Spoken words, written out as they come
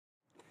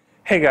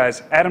Hey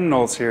guys, Adam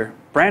Knowles here,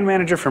 brand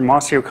manager for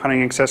Mossy Oak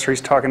Hunting Accessories,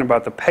 talking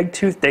about the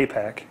Pegtooth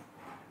daypack.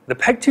 The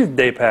Pegtooth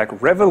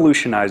daypack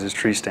revolutionizes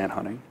tree stand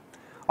hunting.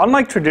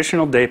 Unlike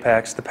traditional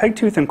daypacks, the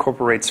Pegtooth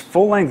incorporates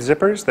full-length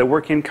zippers that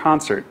work in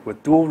concert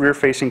with dual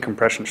rear-facing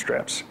compression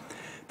straps.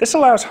 This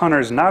allows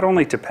hunters not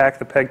only to pack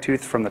the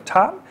Pegtooth from the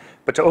top,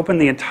 but to open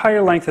the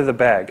entire length of the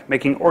bag,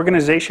 making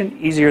organization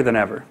easier than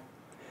ever.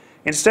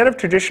 Instead of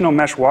traditional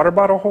mesh water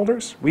bottle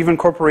holders, we've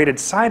incorporated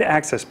side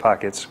access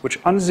pockets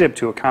which unzip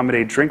to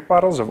accommodate drink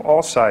bottles of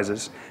all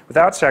sizes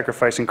without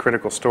sacrificing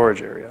critical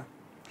storage area.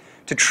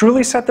 To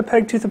truly set the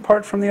Pegtooth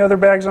apart from the other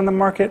bags on the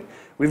market,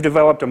 we've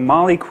developed a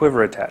MOLLE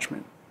quiver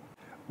attachment.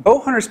 Bow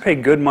hunters pay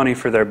good money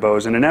for their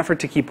bows in an effort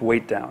to keep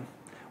weight down.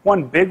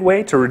 One big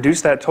way to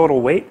reduce that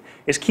total weight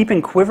is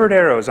keeping quivered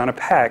arrows on a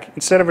pack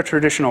instead of a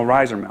traditional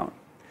riser mount.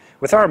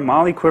 With our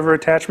MOLLE quiver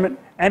attachment,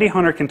 any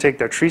hunter can take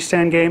their tree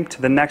stand game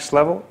to the next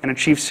level and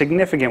achieve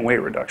significant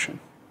weight reduction.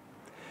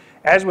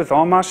 As with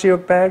all Mossy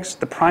Oak bags,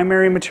 the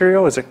primary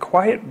material is a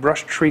quiet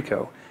brushed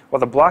trico,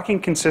 while the blocking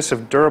consists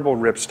of durable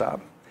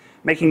ripstop,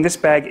 making this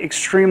bag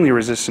extremely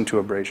resistant to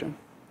abrasion.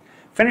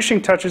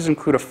 Finishing touches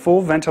include a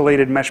full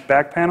ventilated mesh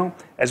back panel,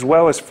 as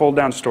well as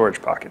fold-down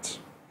storage pockets.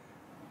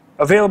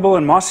 Available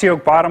in Mossy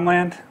Oak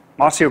Bottomland,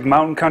 Mossy Oak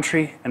Mountain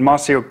Country, and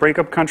Mossy Oak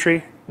Breakup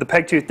Country, the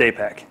Pegtooth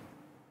daypack.